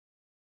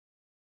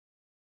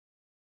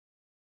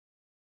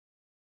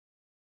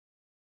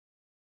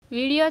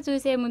Video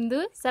చూసే ముందు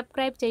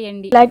subscribe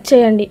చేయండి, లైక్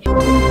చేయండి.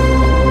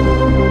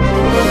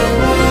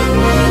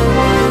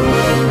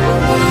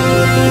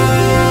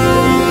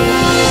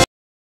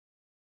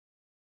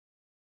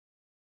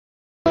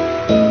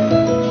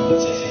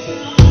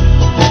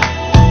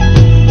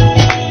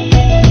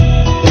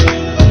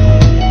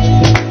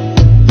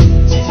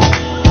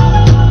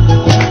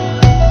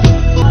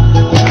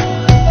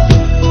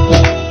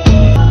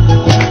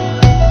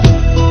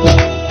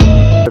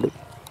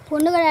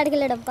 పొన్నుగా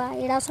అడిగలేడబ్బా,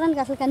 ఈ అవసరానికి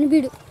అసలు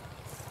కనిపీడు.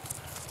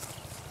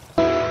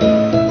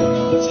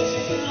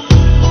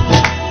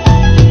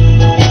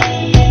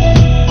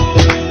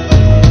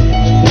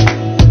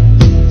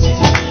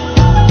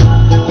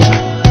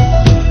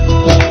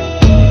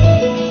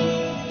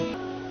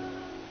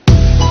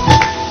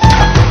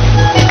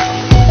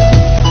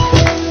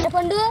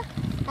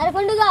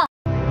 పండుగ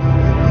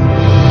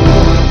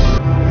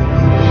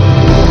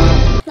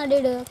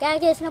నడు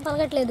క్యాక్ చేసినా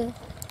పలకట్లేదు.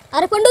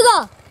 అరే పండుగ,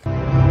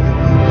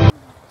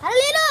 అరే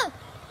లేను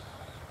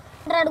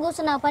అడు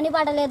కూర్చున్నా, పని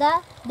పాట లేదా?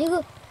 దిగు.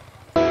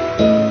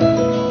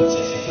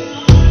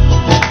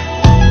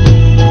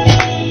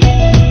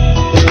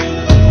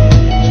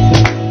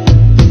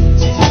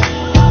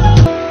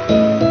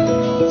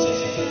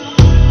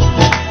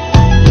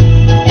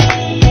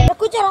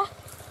 కూర్చోరా.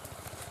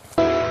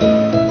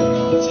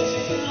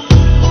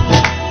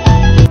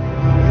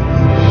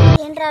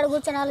 ఏంట్రా అడు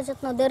కూర్చొని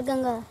ఆలోచిస్తున్నావు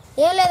దీర్ఘంగా?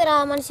 ఏం లేదురా,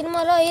 మన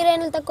సినిమాలో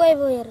హీరోయిన్లు తక్కువ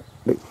అయిపోయారు.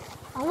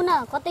 అవునా?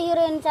 కొత్త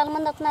హీరోయిన్ చాలా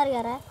మంది వస్తున్నారు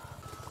కదా.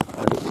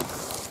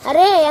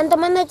 అరే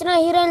ఎంతమంది వచ్చినా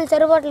హీరోయిన్లు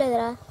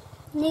సరిపోవట్లేదురా.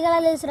 నీకలా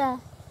తెలుసురా?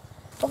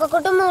 ఒక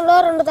కుటుంబంలో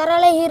 2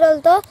 తరాల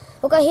హీరోలతో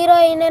ఒక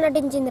హీరోయినే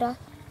నటించిందిరా.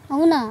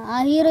 అవునా? ఆ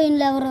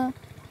హీరోయిన్లు ఎవరు?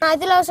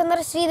 అతిలోక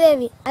సుందరి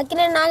శ్రీదేవి,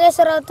 అక్కినేని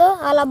నాగేశ్వరరావుతో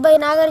వాళ్ళ అబ్బాయి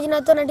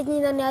నాగార్జునతో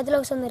నటించిందని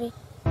అతిలోక సుందరి.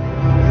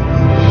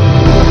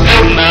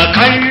 నా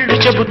కళ్ళు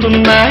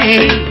చెబుతున్నాయి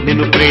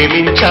నిన్ను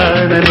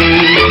ప్రేమించానని,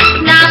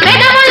 నా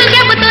పెదవులు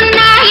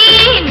చెబుతున్నాయి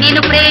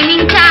నిన్ను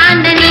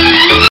ప్రేమించానని.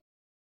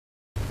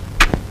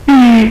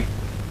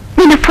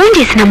 నిన్న ఫోన్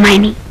చేసిన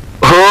అమ్మాయిని.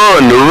 ఓ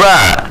నువ్వా?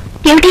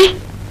 ఏమిటి,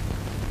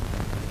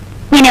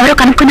 నేనెవరో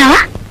కనుక్కున్నావా?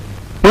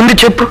 ముందు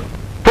చెప్పు.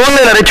 ఫోన్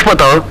లేదా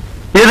రెచ్చిపోతావు?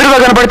 ఎదురుగా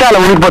కనపడితే అలా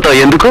ఉనికిపోతావు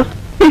ఎందుకు?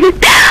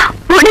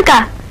 వణుక,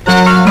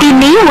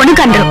 దీన్ని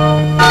వణుకండ్రు,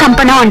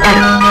 కంపనం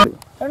అంటారు.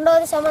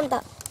 రెండవది సమంత,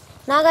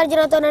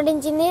 నాగార్జునతో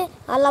నటించింది.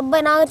 వాళ్ళ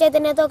అబ్బాయి నాగ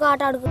చైతన్యతో ఒక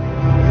ఆట ఆడుకు.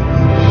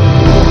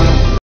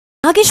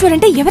 నాగేశ్వర్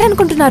అంటే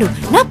ఎవరనుకుంటున్నారు?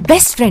 నా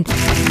బెస్ట్ ఫ్రెండ్.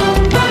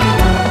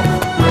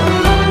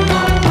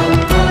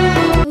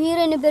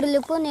 హీరోయిన్ పేరు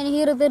చెప్పు, నేను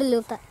హీరో పేరు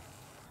చెప్తా.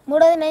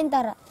 మూడోది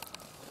నయనతార,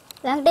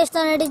 వెంకటేష్తో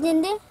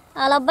నటించింది.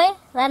 వాళ్ళ అబ్బాయి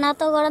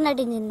రానాతో కూడా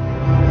నటించింది.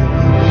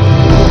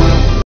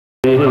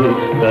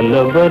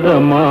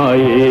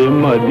 కలవరమాయే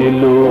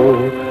మదిలో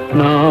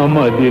నా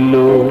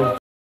మదిలో.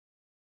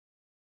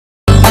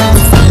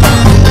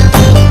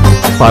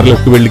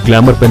 పార్లర్కి వెళ్లి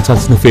గ్లామర్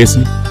పెంచాల్సిన ఫేస్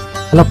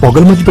అలా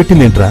పొగల మధ్య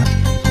పెట్టిందేంట్రా?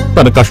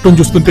 తన కష్టం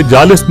చూస్తుంటే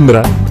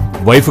జాలేస్తుందిరా.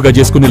 వైఫ్ గా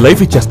చేసుకుని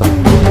లైఫ్ ఇచ్చేస్తా.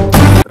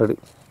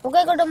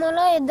 ఒకే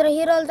కుటుంబంలో 2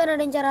 హీరోలతో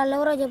నటించారు. వాళ్ళు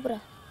ఎవరో చెప్పురా.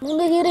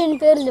 ముందు హీరోయిన్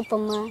పేర్లు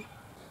చెప్పమ్మా.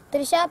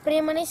 త్రిష,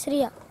 ప్రియమణి,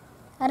 శ్రియ.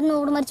 అరే నువ్వు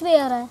ఇప్పుడు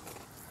మర్చిపోయావరా?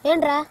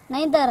 ఏంట్రా?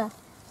 నయనతార.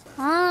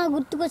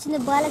 గుర్తుకొచ్చింది,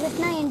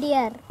 బాలకృష్ణ,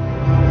 ఎన్టీఆర్.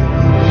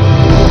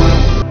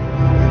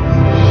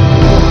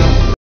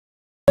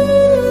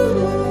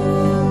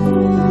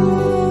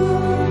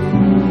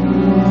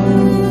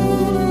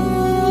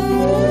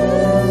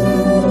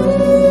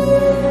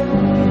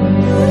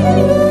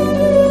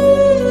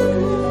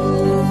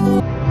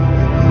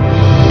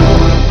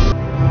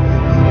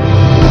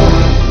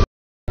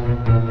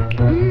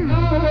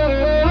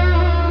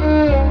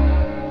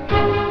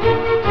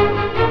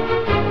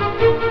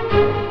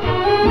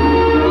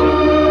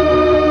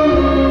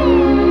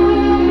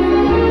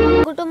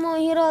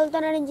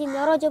 నటించింది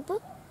ఎవరో చెప్పు.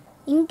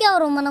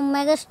 ఇంకెవరు? మనం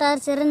మెగాస్టార్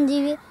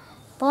చిరంజీవి,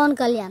 పవన్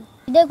కళ్యాణ్.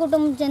 ఇదే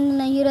కుటుంబం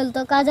చెందిన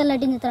హీరోలతో కాజల్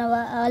నటించిన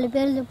వాళ్ళ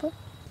పేర్లు చెప్పు.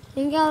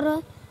 ఇంకెవరు?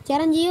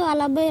 చిరంజీవి,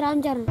 వాళ్ళ అబ్బాయి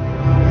రామ్ చరణ్.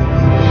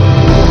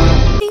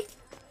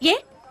 ఏ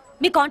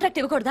మీ కాంట్రాక్ట్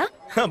ఇవ్వకూడదా?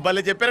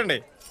 భలే చెప్పారండి.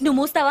 నువ్వు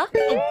మూస్తావా?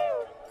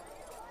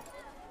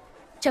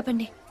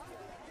 చెప్పండి,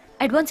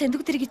 అడ్వాన్స్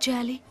ఎందుకు తిరిగి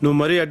ఇచ్చేయాలి? నువ్వు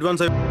మరీ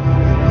అడ్వాన్స్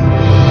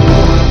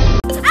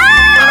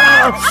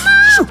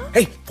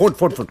ఫోన్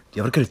ఫోన్ ఫోన్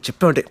ఎవరికైనా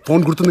చెప్పావంటే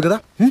ఫోన్ గుర్తుంది కదా.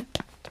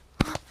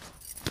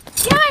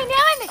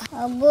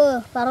 అబ్బో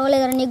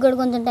పర్వాలేదురా, నీకు కూడా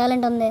కొంచెం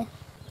టాలెంట్ ఉంది.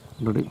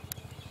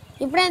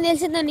 ఇప్పుడేం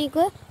తెలిసిందా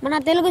నీకు మన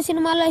తెలుగు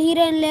సినిమాలో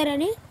హీరోయిన్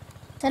లేరని?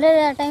 సరే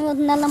టైం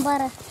అవుతుంది, వెళ్దాం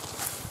పారా.